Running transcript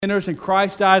sinners and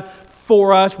Christ died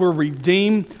for us. We're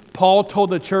redeemed. Paul told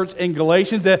the church in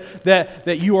Galatians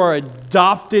that you are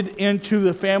adopted into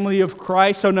the family of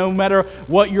Christ. So no matter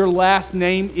what your last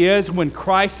name is, when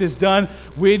Christ is done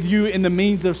with you in the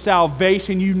means of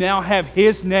salvation, you now have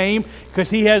His name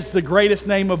because He has the greatest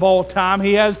name of all time.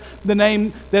 He has the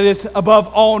name that is above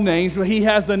all names. He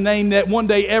has the name that one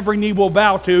day every knee will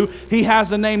bow to. He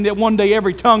has the name that one day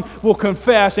every tongue will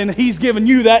confess, and He's given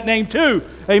you that name too.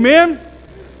 Amen?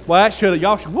 Well, that should have,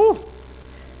 y'all should, woo.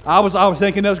 I was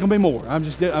thinking there was going to be more. I'm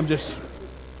just,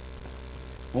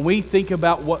 when we think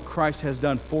about what Christ has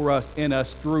done for us, in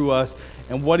us, through us,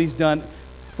 and what He's done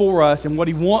for us, and what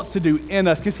He wants to do in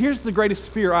us, because here's the greatest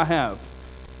fear I have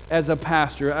as a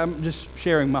pastor. I'm just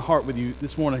sharing my heart with you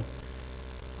this morning.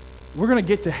 We're going to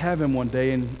get to heaven one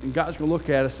day, and God's going to look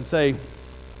at us and say,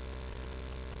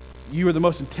 you are the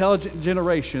most intelligent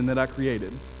generation that I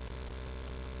created.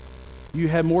 You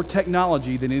had more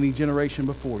technology than any generation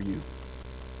before you.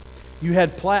 You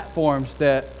had platforms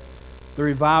that the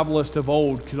revivalists of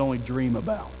old could only dream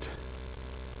about.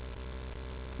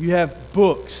 You have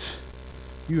books.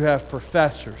 You have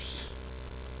professors.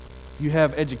 You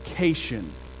have education.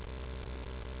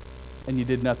 And you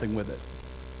did nothing with it.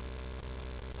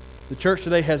 The church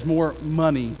today has more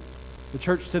money. The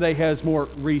church today has more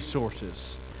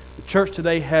resources. The church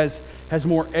today has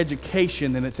more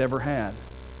education than it's ever had.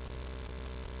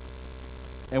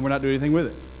 And we're not doing anything with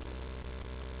it.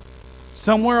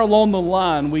 Somewhere along the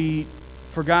line, we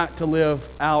forgot to live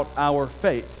out our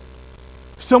faith.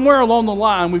 Somewhere along the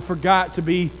line, we forgot to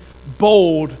be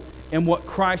bold in what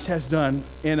Christ has done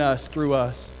in us, through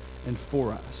us, and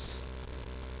for us.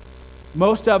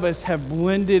 Most of us have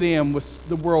blended in with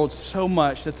the world so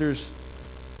much that there's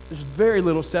very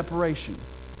little separation.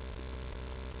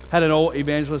 Had an old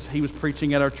evangelist, he was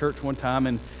preaching at our church one time,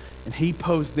 and he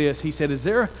posed this. He said, is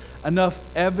there enough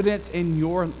evidence in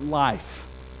your life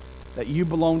that you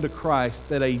belong to Christ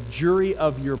that a jury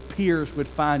of your peers would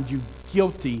find you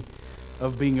guilty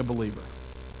of being a believer?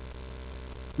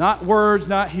 Not words,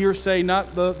 not hearsay,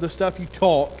 not the stuff you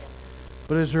talk,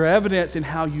 but is there evidence in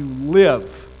how you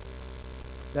live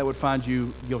that would find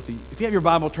you guilty? If you have your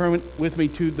Bible, turn with me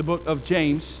to the book of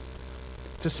James.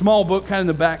 It's a small book, kind of in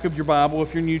the back of your Bible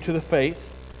if you're new to the faith.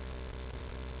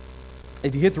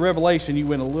 If you hit the Revelation, you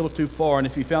went a little too far, and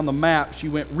if you found the maps,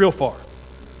 you went real far.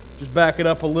 Just back it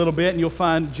up a little bit, and you'll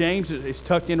find James is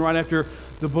tucked in right after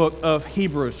the book of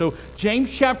Hebrews. So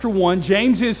James chapter 1,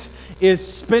 James is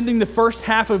spending the first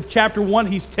half of chapter 1.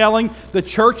 He's telling the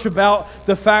church about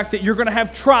the fact that you're going to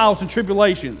have trials and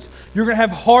tribulations. You're going to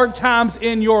have hard times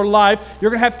in your life. You're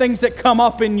going to have things that come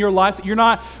up in your life that you're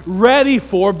not ready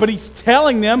for. But he's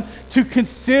telling them to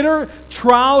consider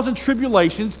trials and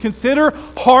tribulations, consider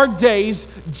hard days,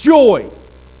 joy.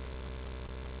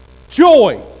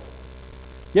 Joy.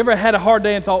 You ever had a hard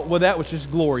day and thought, well, that was just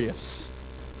glorious?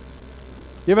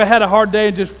 You ever had a hard day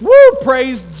and just, woo,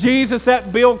 praise Jesus,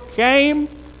 that bill came?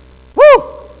 Woo!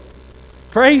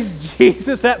 Praise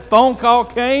Jesus, that phone call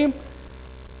came?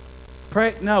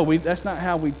 No, that's not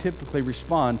how we typically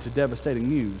respond to devastating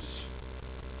news.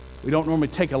 We don't normally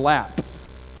take a lap.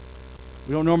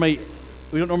 We don't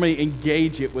normally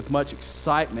engage it with much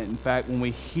excitement. In fact, when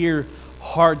we hear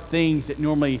hard things, it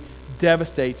normally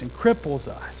devastates and cripples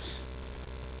us.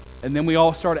 And then we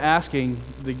all start asking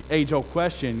the age-old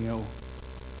question,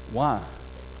 why?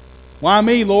 Why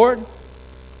me, Lord?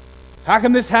 How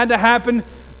come this had to happen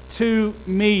to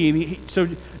me? And so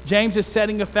James is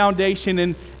setting a foundation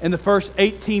in the first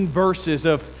 18 verses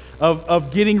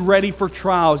of getting ready for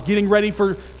trials, getting ready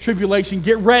for tribulation.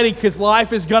 Get ready because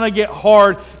life is going to get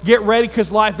hard. Get ready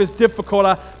because life is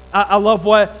difficult. I love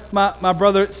what my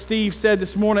brother Steve said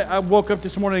this morning. I woke up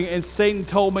this morning and Satan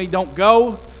told me, don't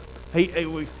go. He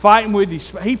was fighting with you.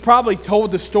 He probably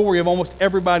told the story of almost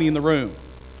everybody in the room.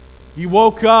 You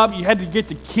woke up, you had to get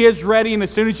the kids ready, and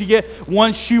as soon as you get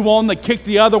one shoe on, they kick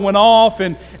the other one off,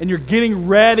 and you're getting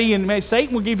ready, and man,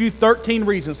 Satan will give you 13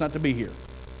 reasons not to be here.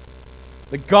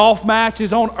 The golf match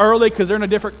is on early because they're in a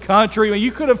different country. I mean,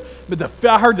 you could have, but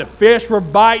I heard the fish were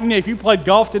biting. If you played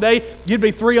golf today, you'd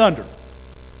be 3 under.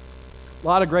 A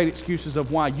lot of great excuses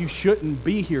of why you shouldn't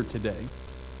be here today.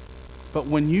 But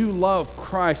when you love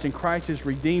Christ and Christ has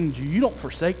redeemed you, you don't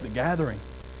forsake the gathering.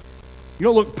 You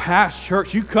don't look past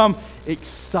church. You come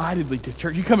excitedly to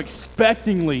church. You come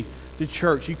expectingly to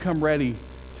church. You come ready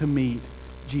to meet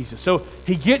Jesus. So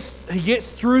he gets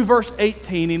through verse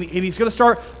 18 and he's going to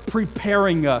start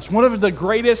preparing us. One of the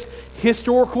greatest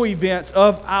historical events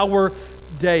of our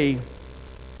day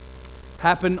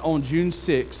happened on June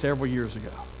 6 several years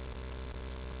ago.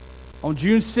 On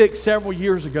June 6 several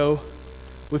years ago,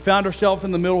 we found ourselves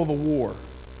in the middle of a war.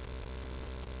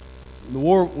 The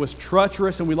war was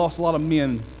treacherous, and we lost a lot of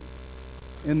men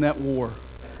in that war.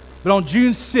 But on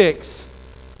June 6th,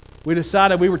 we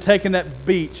decided we were taking that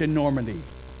beach in Normandy.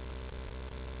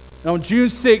 And on June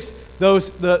 6th,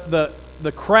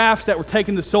 the crafts that were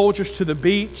taking the soldiers to the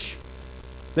beach,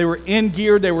 they were in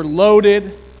gear, they were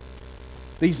loaded.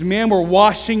 These men were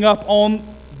washing up on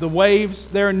the waves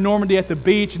there in Normandy at the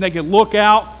beach, and they could look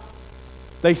out.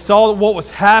 They saw what was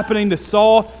happening. They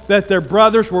saw that their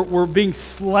brothers were being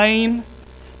slain.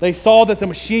 They saw that the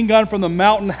machine gun from the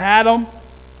mountain had them.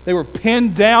 They were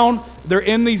pinned down. They're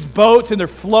in these boats, and they're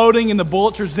floating, and the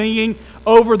bullets are zinging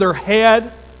over their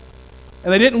head.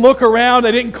 And they didn't look around.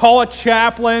 They didn't call a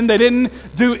chaplain. They didn't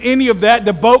do any of that.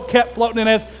 The boat kept floating,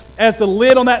 and as the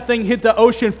lid on that thing hit the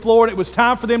ocean floor and it was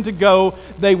time for them to go,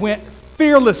 they went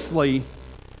fearlessly,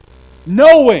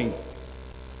 knowing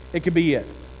it could be it.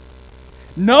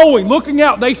 Knowing, looking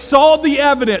out, they saw the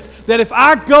evidence that if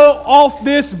I go off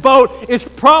this boat, it's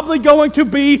probably going to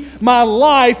be my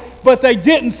life, but they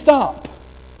didn't stop.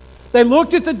 They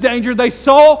looked at the danger, they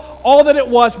saw all that it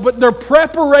was, but their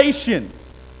preparation,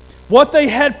 what they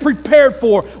had prepared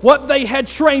for, what they had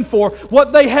trained for,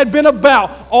 what they had been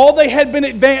about, all they had been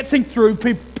advancing through,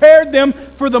 prepared them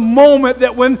for the moment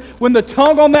that when the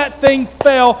tongue on that thing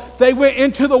fell, they went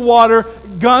into the water,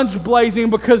 guns blazing,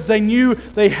 because they knew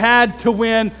they had to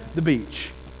win the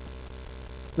beach.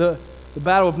 The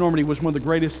Battle of Normandy was one of the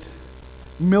greatest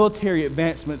military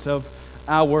advancements of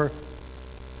our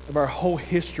whole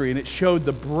history, and it showed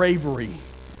the bravery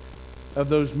of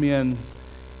those men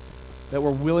that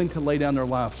were willing to lay down their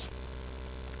lives.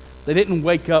 They didn't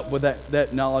wake up with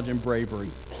that knowledge and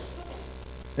bravery.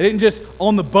 They didn't just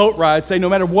on the boat ride say, no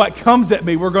matter what comes at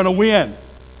me, we're going to win.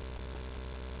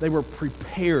 They were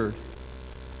prepared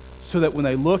so that when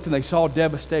they looked and they saw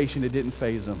devastation, it didn't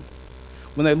faze them.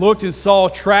 When they looked and saw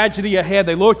tragedy ahead,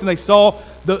 they looked and they saw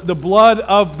the blood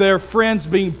of their friends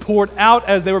being poured out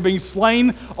as they were being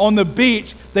slain on the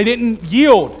beach, they didn't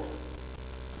yield.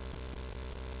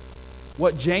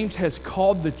 What James has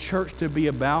called the church to be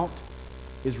about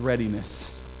is readiness.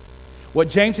 What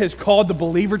James has called the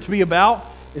believer to be about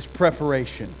is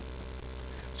preparation.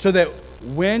 So that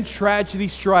when tragedy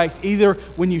strikes, either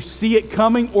when you see it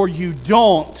coming or you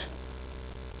don't,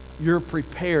 you're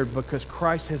prepared because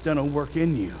Christ has done a work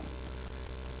in you.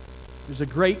 There's a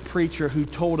great preacher who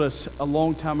told us a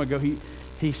long time ago,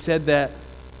 he said that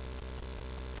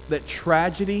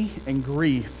tragedy and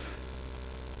grief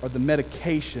are the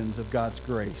medications of God's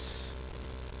grace.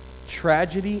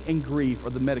 Tragedy and grief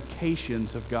are the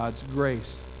medications of God's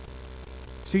grace.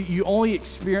 See, you only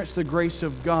experience the grace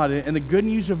of God, and the good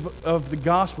news of the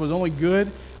gospel is only good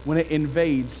when it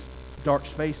invades dark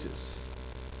spaces.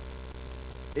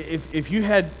 If you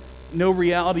had no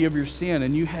reality of your sin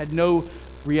and you had no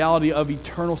reality of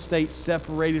eternal state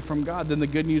separated from God, then the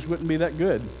good news wouldn't be that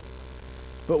good.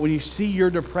 But when you see your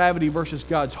depravity versus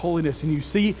God's holiness, and you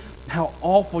see how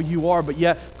awful you are, but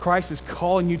yet Christ is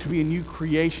calling you to be a new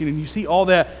creation, and you see all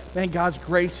that, man, God's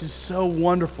grace is so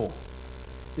wonderful.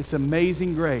 It's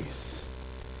amazing grace.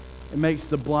 It makes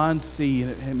the blind see,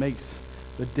 and it makes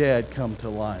the dead come to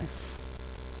life.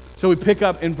 So we pick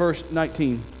up in verse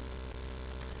 19.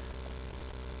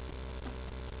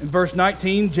 In verse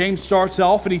 19, James starts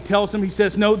off and he tells them, he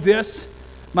says, "Note this,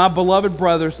 my beloved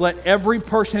brothers, let every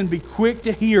person be quick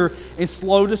to hear and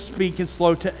slow to speak and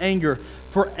slow to anger.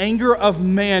 For anger of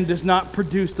man does not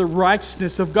produce the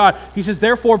righteousness of God." He says,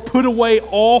 "Therefore put away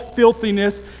all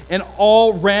filthiness and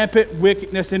all rampant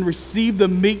wickedness and receive the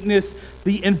meekness,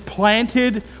 the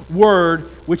implanted word,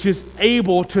 which is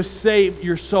able to save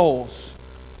your souls.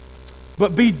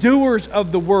 But be doers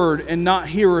of the word and not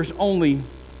hearers only,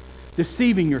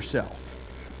 deceiving yourself.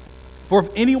 For if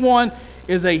anyone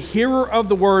is a hearer of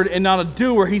the word and not a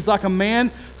doer, he's like a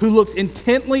man who looks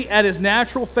intently at his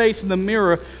natural face in the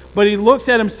mirror, but he looks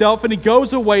at himself and he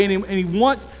goes away and he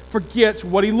once forgets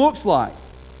what he looks like.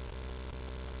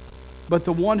 But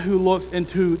the one who looks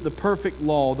into the perfect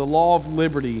law, the law of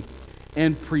liberty,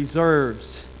 and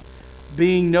preserves,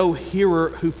 being no hearer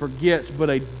who forgets, but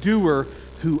a doer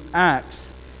who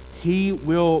acts, he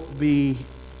will be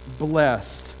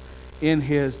blessed in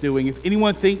his doing. If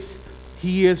anyone thinks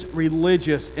he is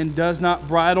religious and does not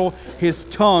bridle his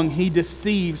tongue, he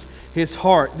deceives his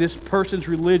heart. This person's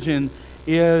religion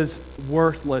is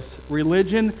worthless.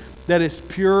 Religion that is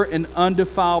pure and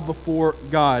undefiled before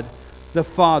God the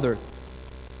Father.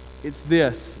 It's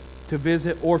this, to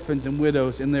visit orphans and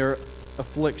widows in their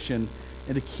affliction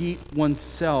and to keep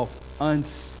oneself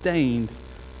unstained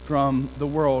from the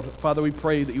world. Father, we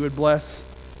pray that you would bless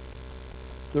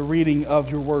the reading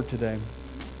of your word today.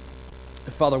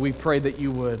 Father, we pray that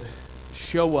you would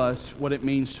show us what it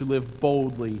means to live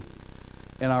boldly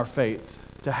in our faith,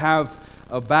 to have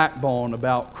a backbone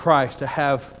about Christ, to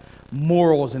have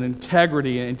morals and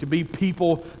integrity, and to be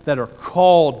people that are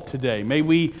called today. May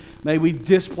we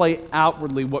display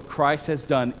outwardly what Christ has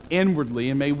done inwardly,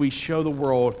 and may we show the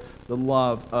world the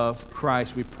love of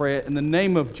Christ. We pray it in the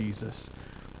name of Jesus.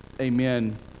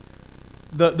 Amen.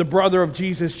 The brother of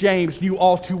Jesus, James, knew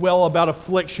all too well about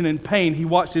affliction and pain. He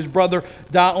watched his brother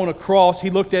die on a cross. He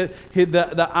looked at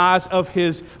the eyes of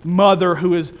his mother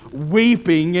who is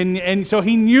weeping. And so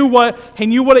he knew what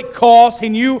it cost. He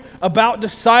knew about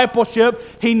discipleship.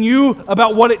 He knew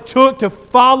about what it took to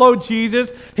follow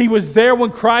Jesus. He was there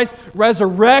when Christ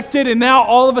resurrected. And now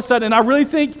all of a sudden, and I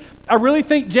really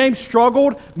think James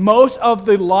struggled most of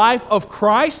the life of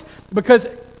Christ, because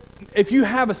if you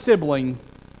have a sibling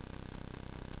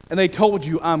and they told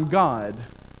you, I'm God.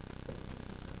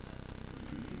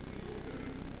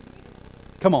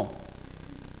 Come on.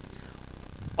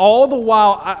 All the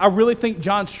while, I really think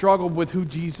John struggled with who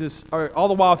Jesus, or all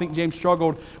the while I think James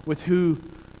struggled with who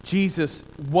Jesus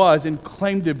was and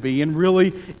claimed to be. And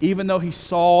really, even though he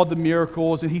saw the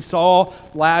miracles and he saw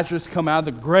Lazarus come out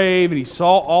of the grave and he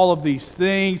saw all of these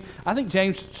things, I think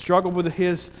James struggled with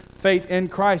his faith in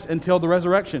Christ until the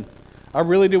resurrection. I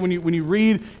really do. When you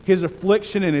read his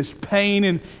affliction and his pain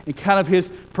and kind of his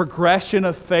progression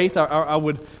of faith, I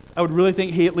would really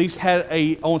think he at least had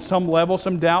on some level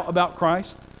some doubt about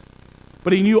Christ.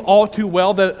 But he knew all too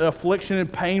well that affliction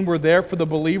and pain were there for the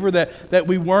believer, that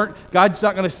we weren't, God's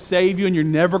not going to save you and you're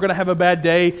never going to have a bad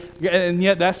day. And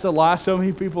yet that's the lie so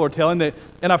many people are telling that.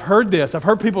 And I've heard this. I've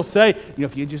heard people say,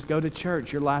 if you just go to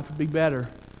church, your life would be better.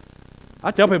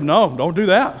 I tell people, no, don't do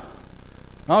that.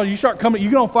 No, you start coming, you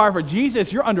get on fire for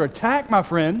Jesus, you're under attack, my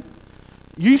friend.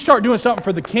 You start doing something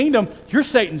for the kingdom, you're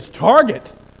Satan's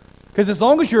target. Because as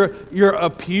long as you're a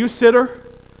pew sitter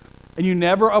and you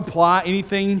never apply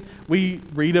anything we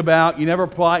read about, you never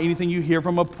apply anything you hear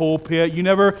from a pulpit, you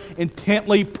never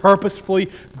intently,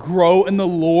 purposefully grow in the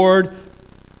Lord,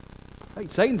 hey,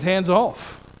 Satan's hands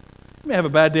off. You may have a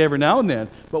bad day every now and then,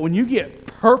 but when you get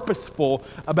purposeful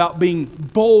about being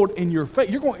bold in your faith,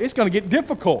 it's going to get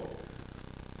difficult.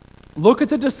 Look at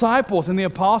the disciples and the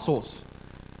apostles.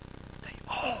 They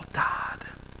all died.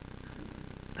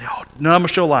 I'm going to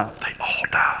show a line. They all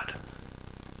died.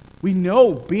 We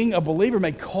know being a believer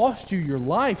may cost you your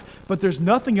life, but there's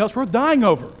nothing else worth dying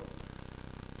over.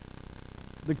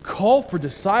 The call for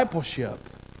discipleship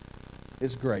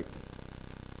is great.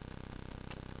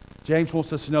 James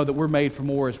wants us to know that we're made for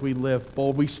more as we live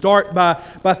bold. We start by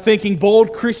thinking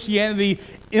bold Christianity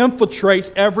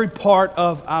infiltrates every part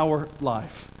of our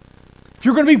life. If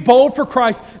you're going to be bold for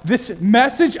Christ, this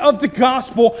message of the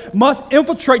gospel must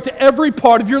infiltrate to every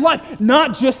part of your life,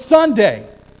 not just Sunday.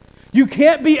 You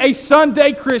can't be a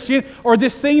Sunday Christian or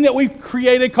this thing that we've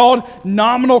created called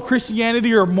nominal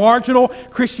Christianity or marginal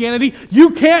Christianity.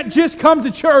 You can't just come to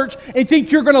church and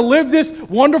think you're going to live this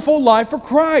wonderful life for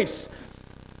Christ.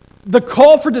 The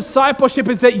call for discipleship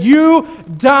is that you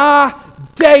die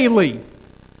daily.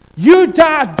 You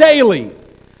die daily.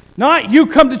 Not you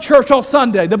come to church on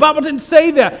Sunday. The Bible didn't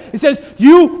say that. It says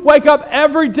you wake up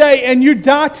every day and you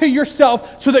die to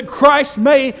yourself so that Christ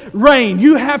may reign.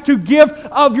 You have to give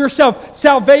of yourself.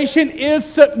 Salvation is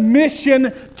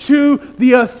submission to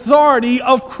the authority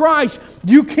of Christ.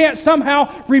 You can't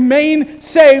somehow remain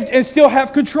saved and still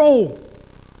have control.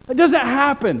 It doesn't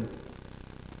happen.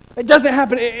 It doesn't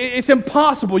happen. It's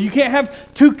impossible. You can't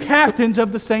have two captains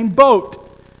of the same boat.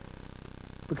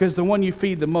 Because the one you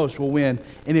feed the most will win.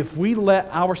 And if we let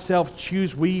ourselves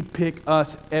choose, we pick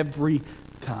us every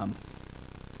time.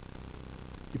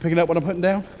 You picking up what I'm putting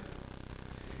down?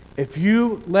 If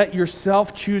you let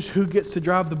yourself choose who gets to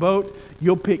drive the boat,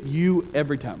 you'll pick you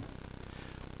every time.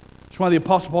 That's why the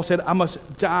Apostle Paul said, I must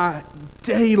die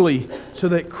daily so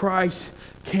that Christ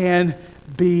can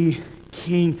be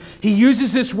King. He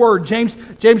uses this word. James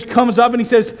comes up and he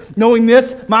says, knowing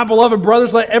this, my beloved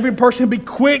brothers, let every person be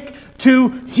quick to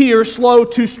hear, slow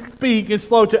to speak, and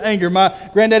slow to anger. My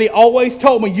granddaddy always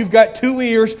told me, you've got two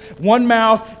ears, one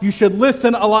mouth, you should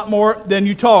listen a lot more than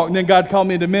you talk. And then God called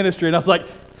me into ministry, and I was like,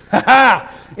 ha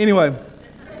ha! Anyway.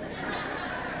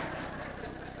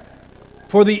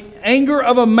 For the anger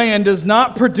of a man does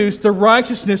not produce the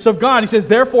righteousness of God. He says,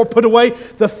 therefore put away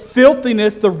the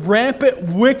filthiness, the rampant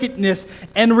wickedness,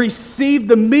 and receive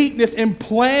the meekness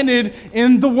implanted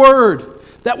in the word.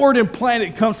 That word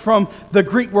implanted comes from the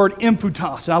Greek word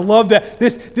emphutos. And I love that.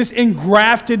 This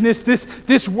engraftedness,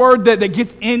 this word that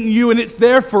gets in you and it's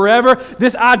there forever.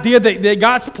 This idea that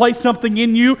God's placed something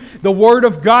in you, the Word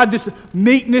of God, this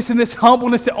meekness and this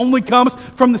humbleness that only comes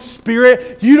from the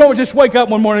Spirit. You don't just wake up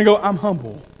one morning and go, I'm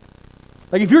humble.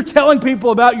 Like if you're telling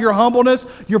people about your humbleness,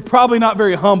 you're probably not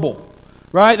very humble.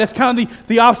 Right? That's kind of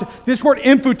the opposite. This word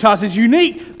emphutos is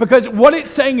unique because what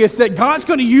it's saying is that God's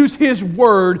going to use His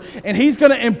Word and He's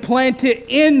going to implant it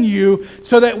in you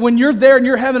so that when you're there and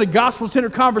you're having a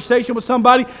gospel-centered conversation with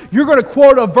somebody, you're going to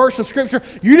quote a verse of Scripture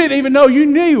you didn't even know you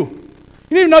knew. You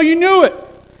didn't even know you knew it.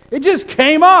 It just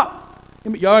came up.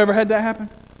 Y'all ever had that happen?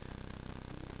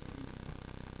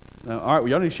 No, all right, well,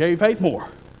 y'all need to share your faith more.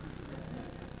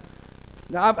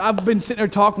 Now, I've been sitting there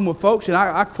talking with folks, and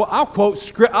I'll quote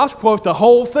script. I'll quote the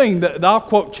whole thing. I'll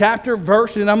quote chapter,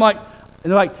 verse, and I'm like, and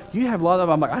they're like, "You have a lot of."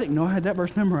 I'm like, I didn't know I had that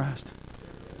verse memorized.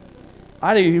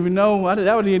 I didn't even know. I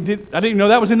didn't know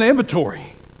that was in the inventory.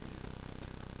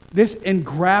 This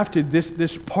engrafted,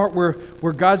 this part where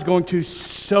God's going to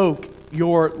soak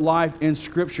your life in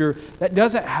Scripture, that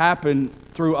doesn't happen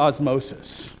through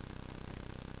osmosis.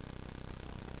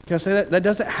 Can I say that? That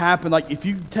doesn't happen. Like if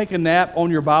you take a nap on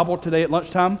your Bible today at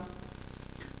lunchtime,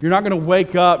 you're not going to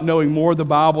wake up knowing more of the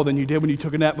Bible than you did when you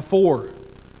took a nap before.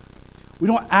 We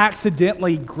don't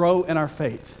accidentally grow in our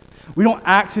faith. We don't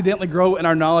accidentally grow in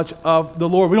our knowledge of the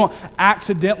Lord. We don't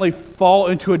accidentally fall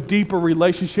into a deeper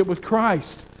relationship with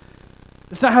Christ.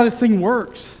 That's not how this thing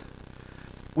works.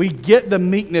 We get the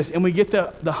meekness and we get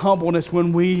the humbleness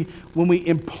when we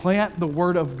implant the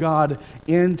Word of God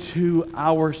into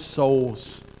our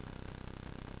souls.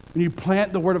 When you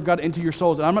plant the Word of God into your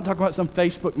souls, and I'm not talking about some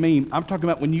Facebook meme, I'm talking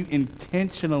about when you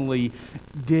intentionally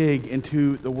dig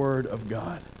into the Word of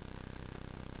God.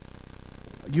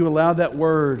 You allow that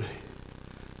Word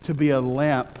to be a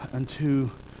lamp unto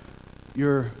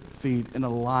your feet and a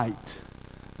light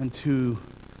unto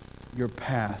your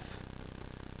path.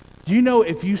 Do you know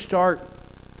if you start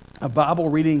a Bible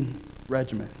reading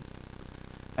regimen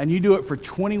and you do it for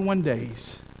 21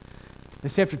 days, they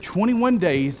say after 21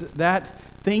 days, that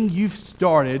thing you've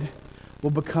started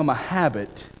will become a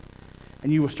habit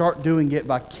and you will start doing it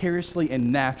vicariously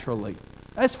and naturally.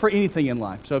 That's for anything in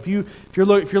life. So if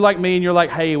you're like me and you're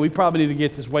like, hey, we probably need to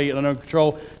get this weight under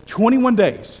control, 21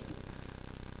 days.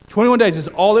 21 days is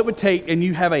all it would take, and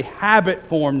you have a habit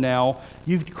formed now.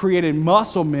 You've created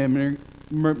muscle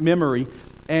memory,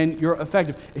 and you're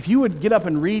effective. If you would get up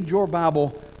and read your Bible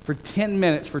for 10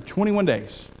 minutes for 21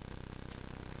 days,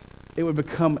 it would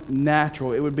become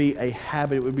natural. It would be a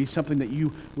habit. It would be something that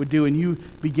you would do, and you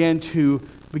begin to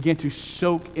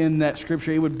soak in that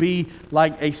Scripture. It would be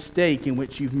like a steak in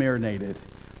which you've marinated.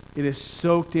 It is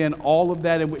soaked in all of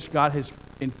that in which God has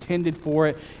intended for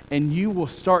it, and you will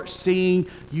start seeing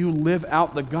you live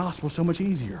out the gospel so much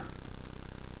easier.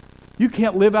 You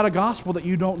can't live out a gospel that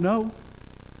you don't know.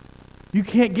 You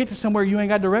can't get to somewhere you ain't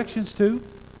got directions to.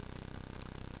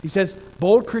 He says,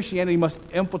 bold Christianity must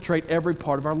infiltrate every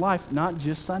part of our life, not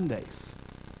just Sundays.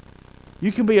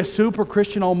 You can be a super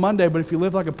Christian on Monday, but if you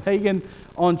live like a pagan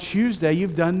on Tuesday,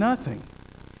 you've done nothing.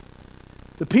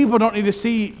 The people don't need to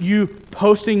see you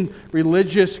posting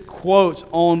religious quotes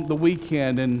on the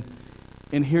weekend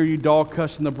and hear you dog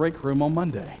cuss in the break room on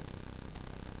Monday.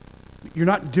 You're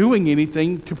not doing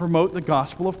anything to promote the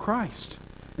gospel of Christ.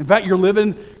 In fact, you're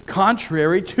living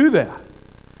contrary to that.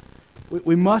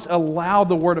 We must allow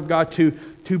the Word of God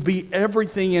to be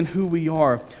everything in who we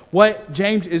are. What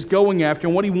James is going after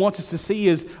and what he wants us to see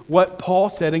is what Paul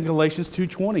said in Galatians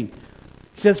 2:20.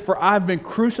 He says, for I have been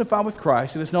crucified with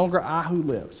Christ, and it's no longer I who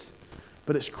lives,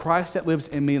 but it's Christ that lives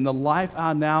in me. And the life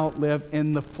I now live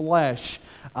in the flesh,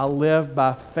 I live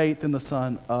by faith in the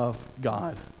Son of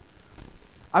God.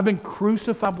 I've been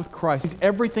crucified with Christ.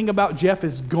 Everything about Jeff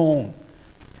is gone.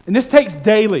 And this takes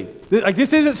daily.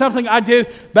 This isn't something I did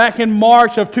back in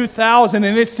March of 2000,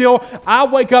 and it's still, I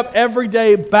wake up every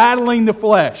day battling the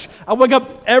flesh. I wake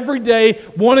up every day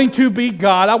wanting to be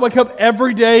God. I wake up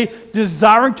every day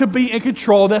desiring to be in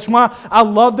control. That's why I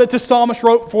love that the psalmist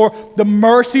wrote, for the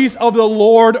mercies of the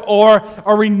Lord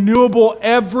are renewable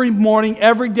every morning,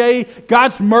 every day.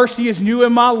 God's mercy is new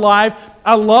in my life.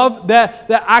 I love that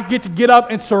I get to get up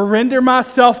and surrender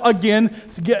myself again.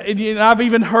 And I've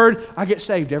even heard I get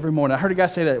saved every morning. I heard a guy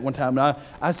say that one time, and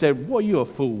I said, well, you a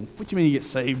fool. What do you mean you get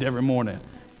saved every morning?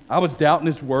 I was doubting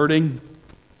his wording.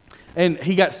 And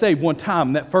he got saved one time,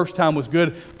 and that first time was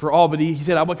good for all, but he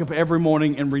said, I wake up every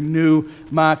morning and renew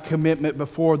my commitment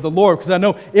before the Lord. Because I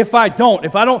know if I don't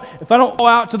go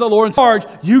out to the Lord in charge,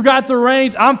 you got the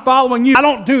reins, I'm following you. If I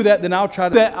don't do that, then I'll try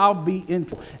to, that I'll be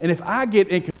in. And if I get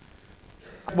in,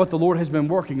 what the Lord has been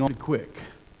working on quick.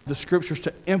 The Scriptures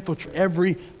to infiltrate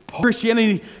every part.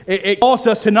 Christianity, it calls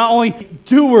us to not only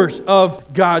doers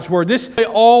of God's Word. This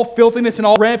all filthiness and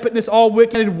all rampantness, all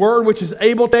wicked word which is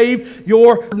able to save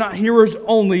your not hearers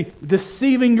only,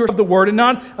 deceiving your of the Word, and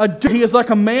not a doer. He is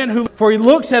like a man who, for he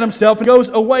looks at himself and goes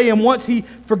away, and once he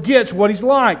forgets what he's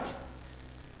like.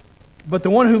 But the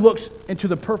one who looks into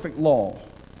the perfect law,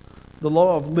 the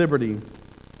law of liberty,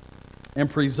 and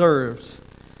preserves,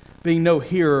 being no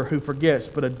hearer who forgets,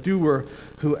 but a doer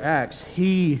who acts,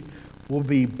 he will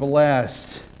be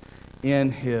blessed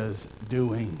in his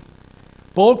doing.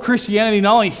 Bold Christianity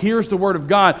not only hears the Word of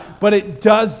God, but it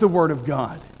does the Word of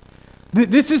God.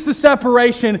 This is the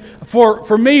separation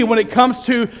for me when it comes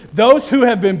to those who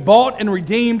have been bought and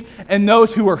redeemed and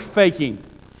those who are faking.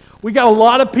 We got a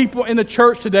lot of people in the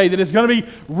church today that is going to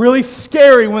be really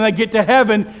scary when they get to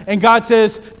heaven and God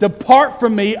says, "Depart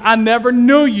from me, I never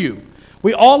knew you."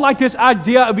 We all like this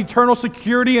idea of eternal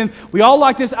security, and we all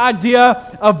like this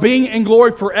idea of being in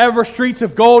glory forever, streets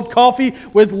of gold, coffee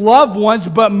with loved ones,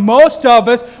 but most of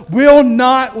us will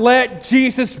not let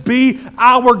Jesus be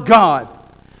our God.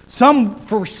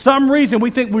 For some reason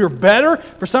we think we're better.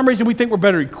 For some reason we think we're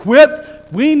better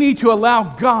equipped. We need to allow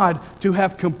God to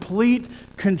have complete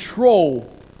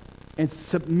control and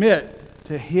submit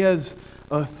to His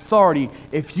authority.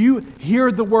 If you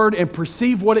hear the Word and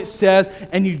perceive what it says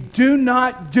and you do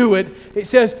not do it, it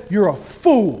says you're a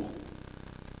fool.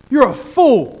 You're a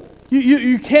fool.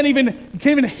 You can't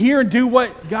even hear and do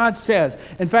what God says.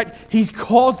 In fact, He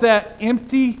calls that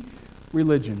empty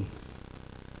religion.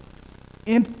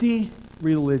 Empty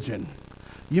religion.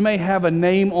 You may have a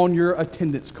name on your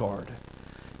attendance card.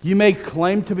 You may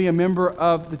claim to be a member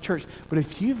of the church, but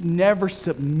if you've never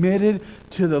submitted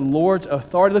to the Lord's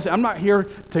authority, listen, I'm not here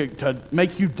to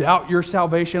make you doubt your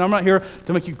salvation. I'm not here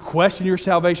to make you question your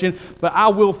salvation, but I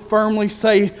will firmly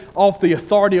say off the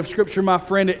authority of Scripture, my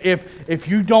friend, if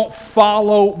you don't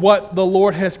follow what the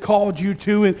Lord has called you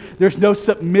to and there's no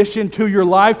submission to your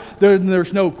life, then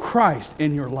there's no Christ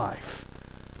in your life.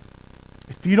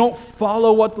 If you don't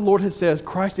follow what the Lord has said,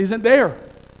 Christ isn't there.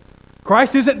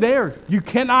 Christ isn't there. You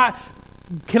cannot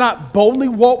boldly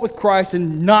walk with Christ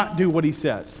and not do what He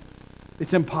says.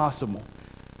 It's impossible.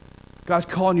 God's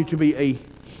calling you to be a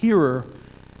hearer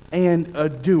and a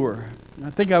doer.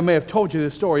 I think I may have told you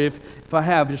this story. If I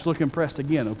have, just look impressed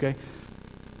again, okay?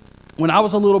 When I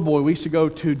was a little boy, we used to go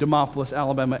to Demopolis,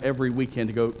 Alabama every weekend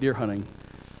to go deer hunting.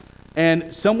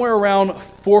 And somewhere around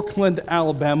Forkland,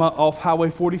 Alabama, off Highway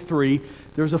 43,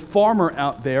 there's a farmer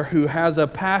out there who has a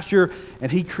pasture, and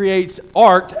he creates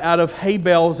art out of hay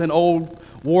bales and old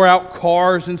wore-out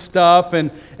cars and stuff.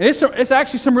 And it's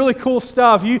actually some really cool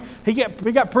stuff. He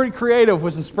got pretty creative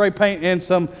with some spray paint and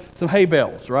some hay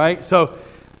bales, right? So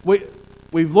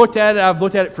we've looked at it. I've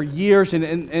looked at it for years,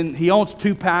 and he owns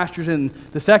 2 pastures. And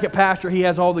the second pasture, he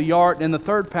has all the art, and the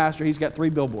third pasture, he's got 3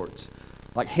 billboards,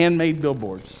 like handmade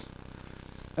billboards.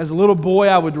 As a little boy,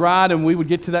 I would ride, and we would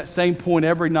get to that same point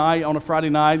every night on a Friday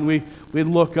night, and we'd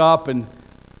look up, and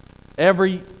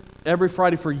every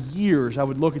Friday for years, I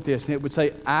would look at this, and it would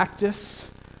say actus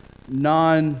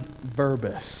non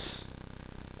verbis.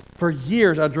 For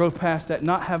years, I drove past that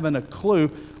not having a clue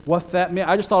what that meant.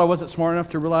 I just thought I wasn't smart enough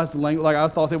to realize the language. Like, I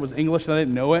thought it was English, and I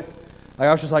didn't know it. Like,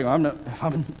 I was just like, if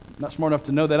I'm not smart enough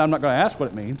to know that, I'm not going to ask what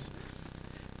it means.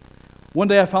 One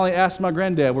day I finally asked my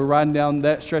granddad, we're riding down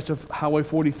that stretch of Highway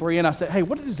 43, and I said, "Hey,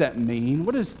 what does that mean?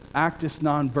 What does actus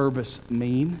non verbis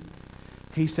mean?"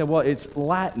 He said, "Well, it's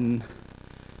Latin,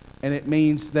 and it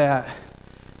means that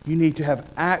you need to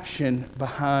have action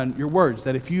behind your words.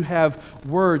 That if you have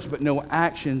words but no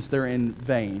actions, they're in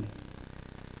vain."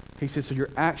 He said, so your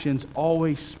actions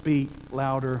always speak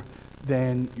louder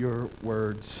than your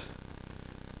words.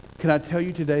 Can I tell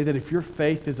you today that if your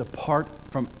faith is apart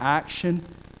from action,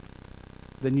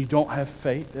 then you don't have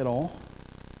faith at all?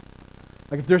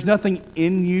 Like if there's nothing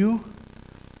in you,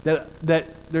 that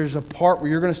there's a part where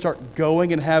you're going to start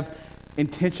going and have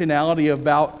intentionality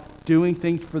about doing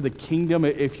things for the kingdom.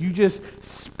 If you just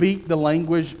speak the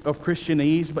language of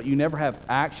Christianese, but you never have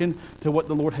action to what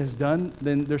the Lord has done,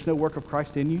 then there's no work of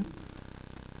Christ in you.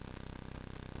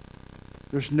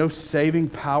 There's no saving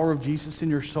power of Jesus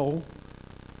in your soul.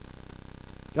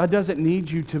 God doesn't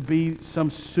need you to be some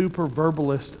super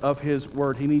verbalist of His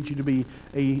Word. He needs you to be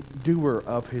a doer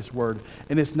of His Word.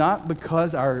 And it's not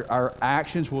because our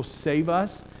actions will save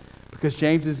us, because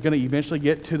James is going to eventually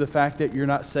get to the fact that you're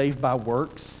not saved by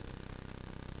works.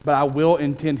 But I will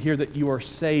intend here that you are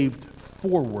saved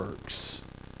for works.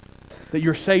 That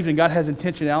you're saved and God has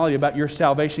intentionality about your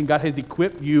salvation. God has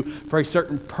equipped you for a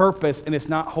certain purpose, and it's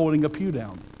not holding a pew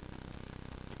down.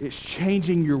 It's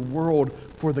changing your world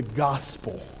for the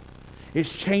gospel.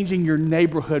 It's changing your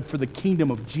neighborhood for the kingdom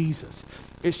of Jesus.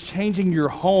 It's changing your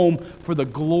home for the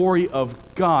glory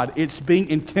of God. It's being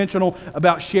intentional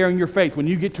about sharing your faith. When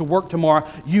you get to work tomorrow,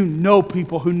 you know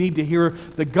people who need to hear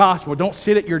the gospel. Don't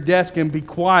sit at your desk and be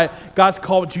quiet. God's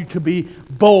called you to be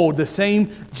bold. The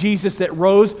same Jesus that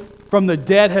rose from the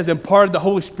dead has imparted the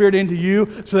Holy Spirit into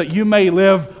you so that you may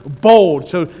live bold.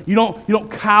 So you don't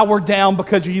cower down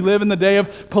because you live in the day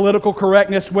of political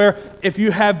correctness where if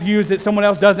you have views that someone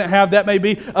else doesn't have, that may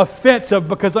be offensive,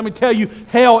 because let me tell you,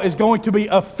 hell is going to be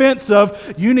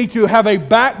offensive. You need to have a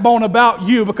backbone about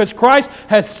you because Christ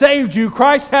has saved you.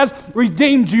 Christ has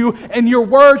redeemed you, and your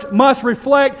words must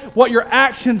reflect what your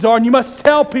actions are, and you must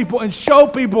tell people and show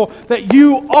people that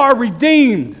you are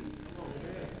redeemed.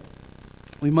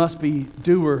 We must be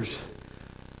doers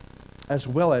as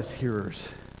well as hearers,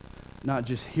 not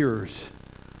just hearers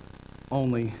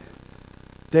only.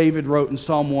 David wrote in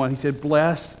Psalm 1, he said,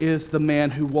 "Blessed is the man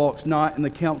who walks not in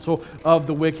the counsel of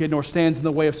the wicked, nor stands in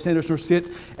the way of sinners, nor sits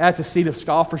at the seat of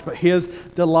scoffers, but his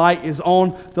delight is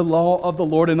on the law of the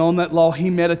Lord, and on that law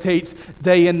he meditates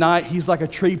day and night. He's like a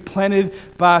tree planted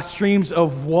by streams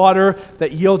of water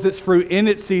that yields its fruit in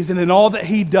its season, and all that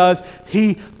he does,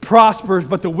 he prospers.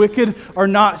 But the wicked are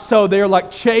not so. They are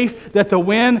like chaff that the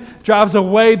wind drives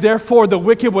away. Therefore the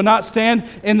wicked will not stand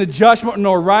in the judgment,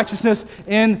 nor righteousness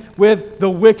in with the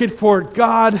wicked. For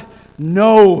God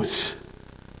knows.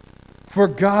 For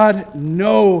God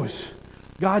knows.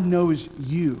 God knows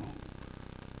you.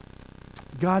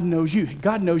 God knows you.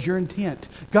 God knows your intent.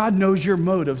 God knows your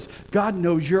motives. God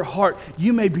knows your heart.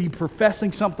 You may be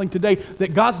professing something today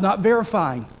that God's not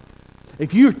verifying.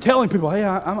 If you're telling people, hey,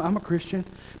 I'm a Christian,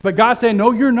 but God's saying,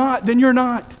 no, you're not, then you're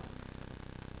not.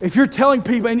 If you're telling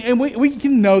people, and we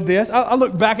can know this. I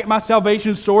look back at my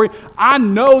salvation story. I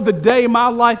know the day my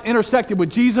life intersected with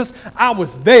Jesus, I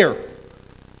was there.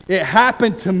 It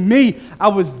happened to me. I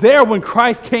was there when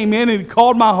Christ came in and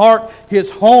called my heart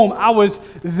his home. I was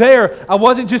there. I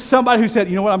wasn't just somebody who said,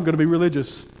 you know what, I'm going to be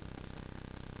religious.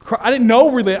 I didn't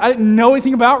know religion. I didn't know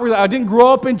anything about religion. I didn't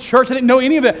grow up in church. I didn't know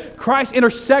any of that. Christ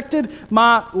intersected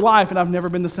my life, and I've never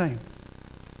been the same.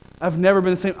 I've never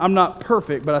been the same. I'm not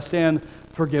perfect, but I stand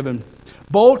forgiven.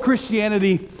 Bold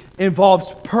Christianity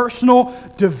involves personal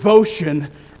devotion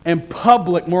and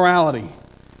public morality.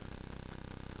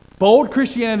 Bold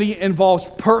Christianity involves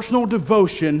personal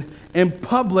devotion and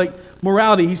public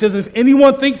morality. He says, if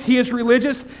anyone thinks he is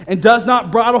religious and does not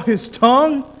bridle his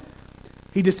tongue,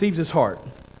 he deceives his heart.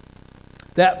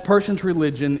 That person's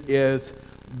religion is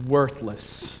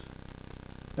worthless.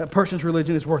 That person's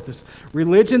religion is worthless.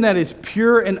 Religion that is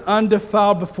pure and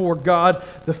undefiled before God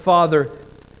the Father,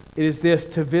 it is this: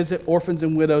 to visit orphans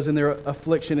and widows in their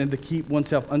affliction and to keep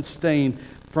oneself unstained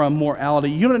from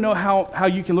morality. You want to know how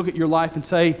you can look at your life and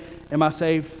say, am I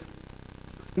saved?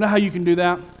 You know how you can do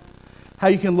that? How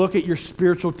you can look at your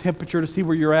spiritual temperature to see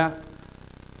where you're at?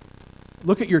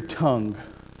 Look at your tongue.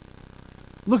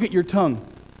 Look at your tongue.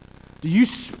 Do you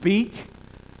speak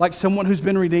like someone who's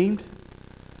been redeemed?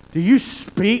 Do you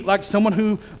speak like someone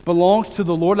who belongs to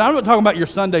the Lord? Now, I'm not talking about your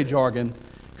Sunday jargon,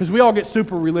 because we all get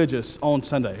super religious on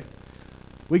Sunday.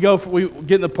 We get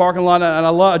in the parking lot, and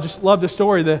I just love the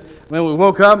story that when we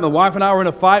woke up, and the wife and I were in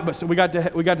a fight, but so we got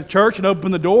to church and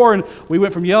opened the door, and we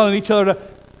went from yelling at each other to,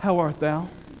 how art thou?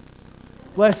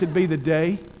 Blessed be the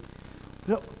day.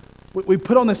 You know, we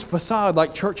put on this facade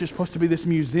like church is supposed to be this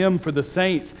museum for the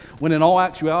saints, when in all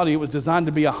actuality it was designed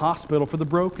to be a hospital for the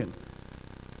broken.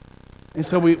 And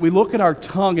so we look at our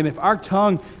tongue, and if our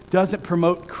tongue doesn't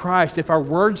promote Christ, if our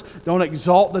words don't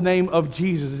exalt the name of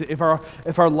Jesus, if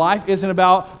our life isn't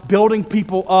about building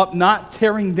people up, not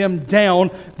tearing them down,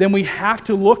 then we have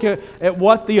to look at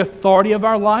what the authority of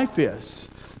our life is.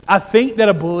 I think that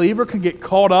a believer can get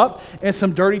caught up in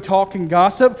some dirty talk and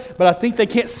gossip, but I think they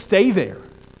can't stay there.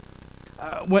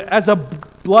 As a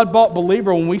blood-bought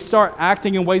believer, when we start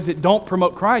acting in ways that don't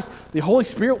promote Christ, the Holy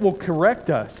Spirit will correct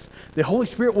us. The Holy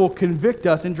Spirit will convict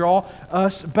us and draw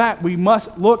us back. We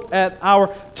must look at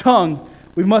our tongue.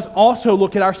 We must also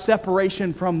look at our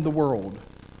separation from the world.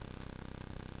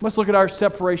 We must look at our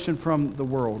separation from the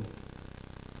world.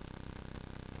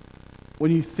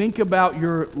 When you think about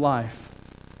your life,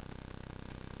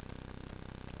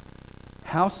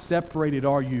 how separated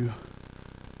are you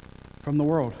from the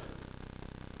world?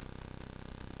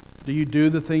 Do you do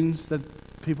the things that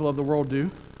people of the world do?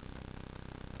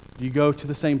 Do you go to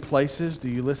the same places? Do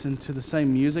you listen to the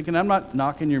same music? And I'm not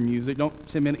knocking your music. Don't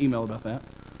send me an email about that.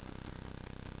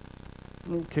 I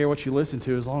don't care what you listen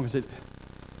to as long as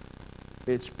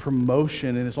it's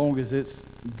promotion and as long as it's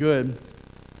good.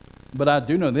 But I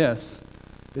do know this.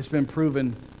 It's been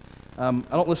proven I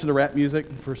don't listen to rap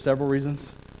music for several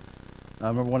reasons.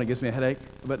 Number one, it gives me a headache.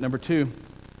 But number two,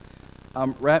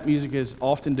 rap music is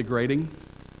often degrading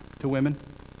to women.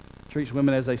 Treats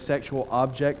women as a sexual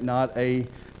object, not a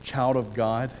child of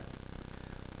God.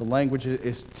 The language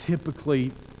is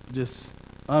typically just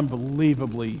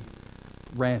unbelievably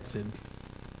rancid.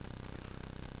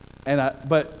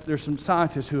 But there's some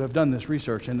scientists who have done this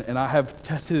research, and I have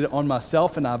tested it on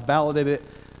myself, and I validated it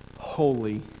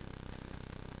wholly.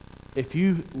 If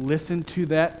you listen to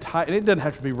that type, and it doesn't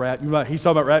have to be rap. He's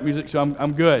talking about rap music, so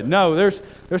I'm good. No,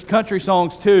 there's country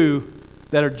songs too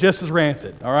that are just as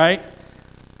rancid. All right,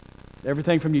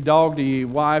 everything from your dog to your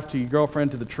wife to your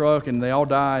girlfriend to the truck, and they all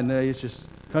die, and it's just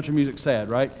country music sad,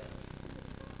 right?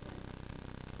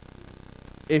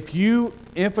 If you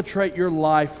infiltrate your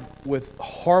life with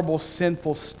horrible,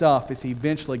 sinful stuff, it's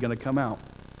eventually going to come out.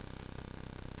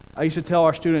 I used to tell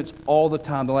our students all the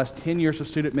time, the last 10 years of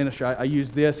student ministry, I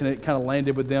used this and it kind of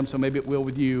landed with them, so maybe it will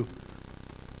with you.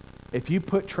 If you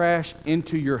put trash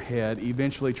into your head,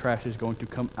 eventually trash is going to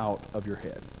come out of your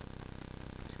head.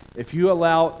 If you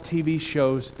allow TV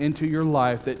shows into your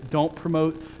life that don't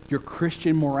promote your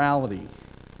Christian morality,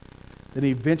 then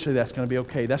eventually that's going to be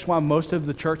okay. That's why most of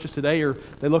the churches today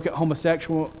they look at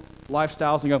homosexual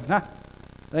lifestyles and go, nah,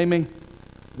 that ain't me.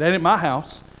 That ain't my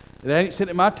house. It ain't sitting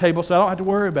at my table, so I don't have to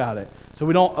worry about it. So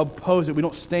we don't oppose it. We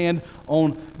don't stand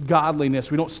on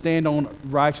godliness. We don't stand on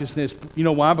righteousness. You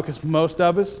know why? Because most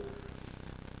of us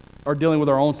are dealing with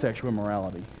our own sexual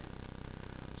immorality.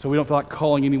 So we don't feel like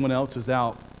calling anyone else's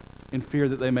out in fear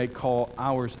that they may call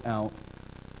ours out.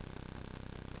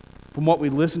 From what we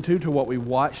listen to what we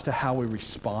watch to how we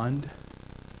respond.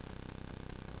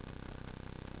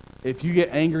 If you get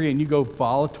angry and you go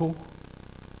volatile,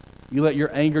 you let your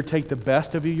anger take the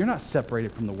best of you, you're not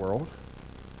separated from the world.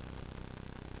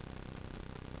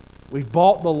 We've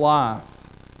bought the lie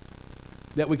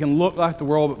that we can look like the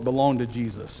world but belong to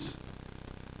Jesus.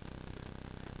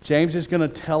 James is going to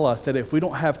tell us that if we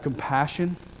don't have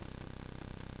compassion,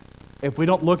 if we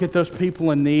don't look at those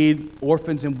people in need,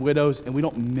 orphans and widows, and we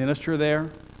don't minister there,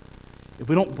 if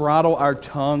we don't bridle our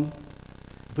tongue,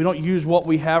 if we don't use what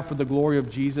we have for the glory of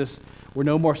Jesus, we're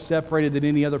no more separated than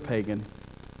any other pagan.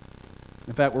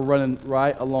 In fact, we're running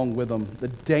right along with them. The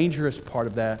dangerous part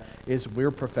of that is we're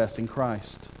professing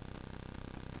Christ.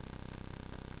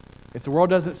 If the world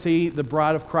doesn't see the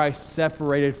bride of Christ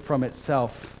separated from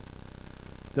itself,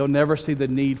 they'll never see the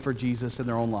need for Jesus in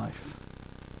their own life.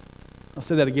 I'll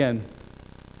say that again.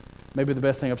 Maybe the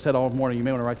best thing I've said all morning. You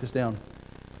may want to write this down.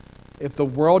 If the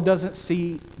world doesn't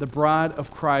see the bride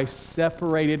of Christ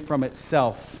separated from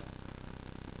itself,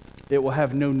 it will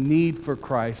have no need for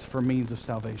Christ for means of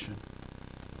salvation.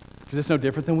 Because it's no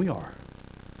different than we are.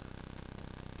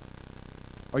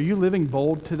 Are you living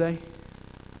bold today?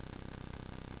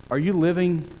 Are you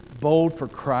living bold for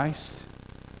Christ?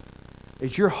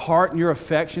 Is your heart and your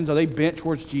affections, are they bent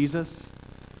towards Jesus?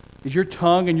 Is your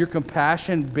tongue and your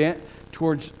compassion bent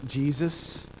towards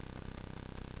Jesus?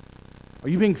 Are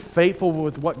you being faithful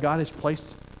with what God has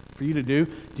placed for you to do?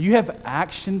 Do you have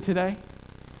action today?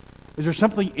 Is there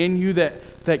something in you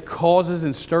that causes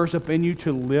and stirs up in you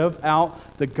to live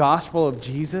out the gospel of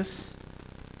Jesus?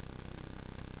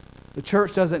 The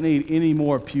church doesn't need any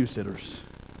more pew sitters.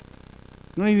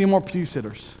 We don't need any more pew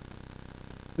sitters.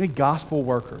 We need gospel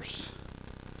workers.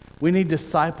 We need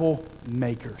disciple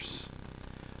makers.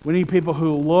 We need people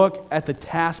who look at the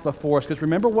task before us. Because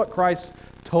remember what Christ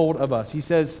told of us. He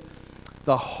says,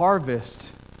 the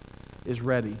harvest is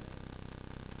ready.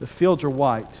 The fields are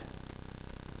white.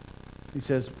 He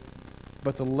says,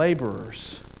 but the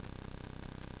laborers,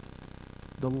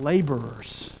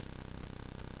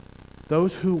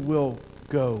 those who will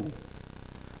go,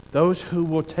 those who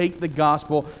will take the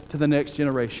gospel to the next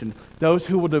generation, those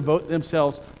who will devote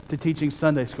themselves to teaching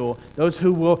Sunday school, those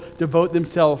who will devote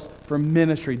themselves for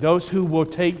ministry, those who will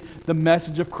take the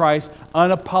message of Christ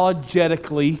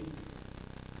unapologetically,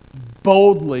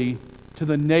 boldly to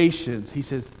the nations. He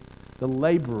says, the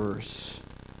laborers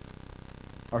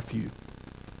are few.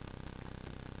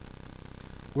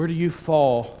 Where do you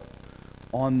fall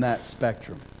on that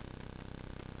spectrum?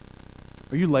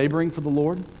 Are you laboring for the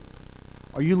Lord?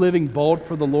 Are you living bold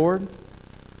for the Lord?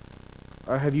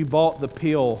 Or have you bought the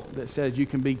pill that says you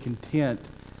can be content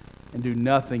and do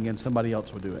nothing and somebody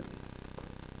else will do it?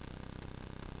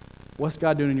 What's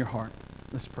God doing in your heart?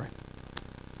 Let's pray.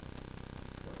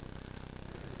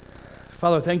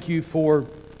 Father, thank you for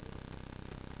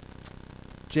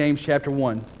James chapter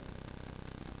 1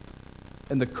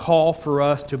 and the call for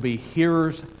us to be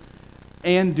hearers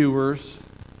and doers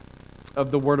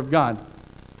of the Word of God.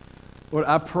 Lord,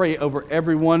 I pray over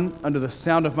everyone under the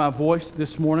sound of my voice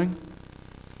this morning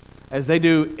as they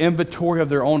do inventory of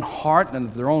their own heart and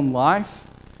of their own life.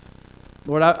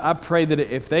 Lord, I pray that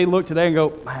if they look today and go,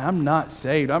 man, I'm not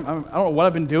saved. I don't know what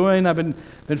I've been doing. I've been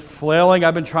flailing.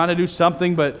 I've been trying to do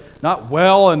something, but not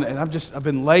well. And I've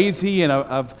been lazy, and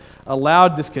I've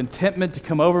allowed this contentment to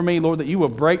come over me. Lord, that you will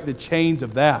break the chains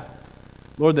of that.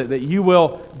 Lord, that you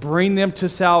will bring them to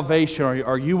salvation,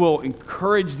 or you will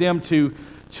encourage them to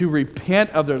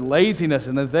repent of their laziness,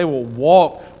 and that they will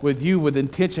walk with you with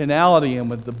intentionality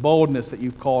and with the boldness that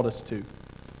you've called us to.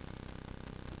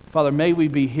 Father, may we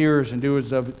be hearers and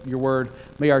doers of your word.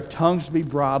 May our tongues be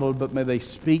bridled, but may they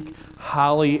speak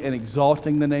highly and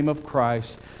exalting the name of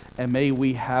Christ, and may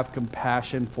we have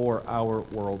compassion for our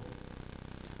world.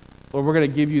 Lord, we're going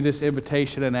to give you this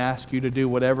invitation and ask you to do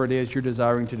whatever it is you're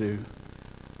desiring to do.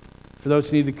 For those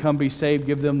who need to come be saved,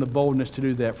 give them the boldness to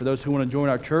do that. For those who want to join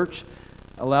our church,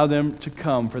 allow them to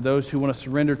come. For those who want to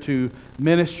surrender to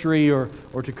ministry or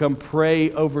to come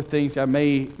pray over things, God,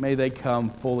 may they come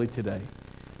fully today.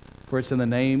 For it's in the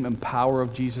name and power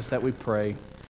of Jesus that we pray.